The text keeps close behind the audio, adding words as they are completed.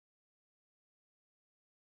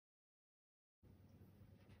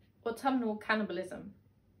Autumnal Cannibalism.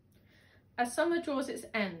 As summer draws its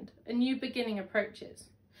end, a new beginning approaches.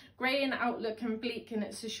 Grey in outlook and bleak in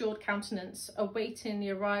its assured countenance, awaiting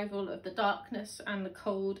the arrival of the darkness and the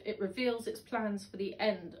cold, it reveals its plans for the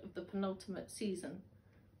end of the penultimate season.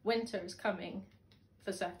 Winter is coming,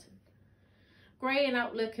 for certain. Grey in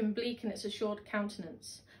outlook and bleak in its assured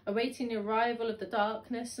countenance, awaiting the arrival of the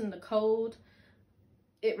darkness and the cold,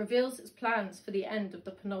 it reveals its plans for the end of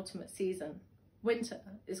the penultimate season. Winter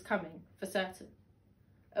is coming, for certain.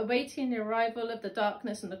 Awaiting the arrival of the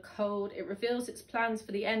darkness and the cold, it reveals its plans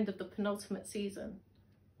for the end of the penultimate season.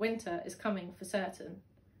 Winter is coming, for certain.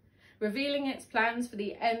 Revealing its plans for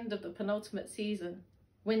the end of the penultimate season.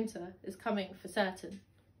 Winter is coming, for certain.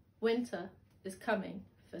 Winter is coming,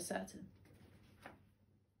 for certain.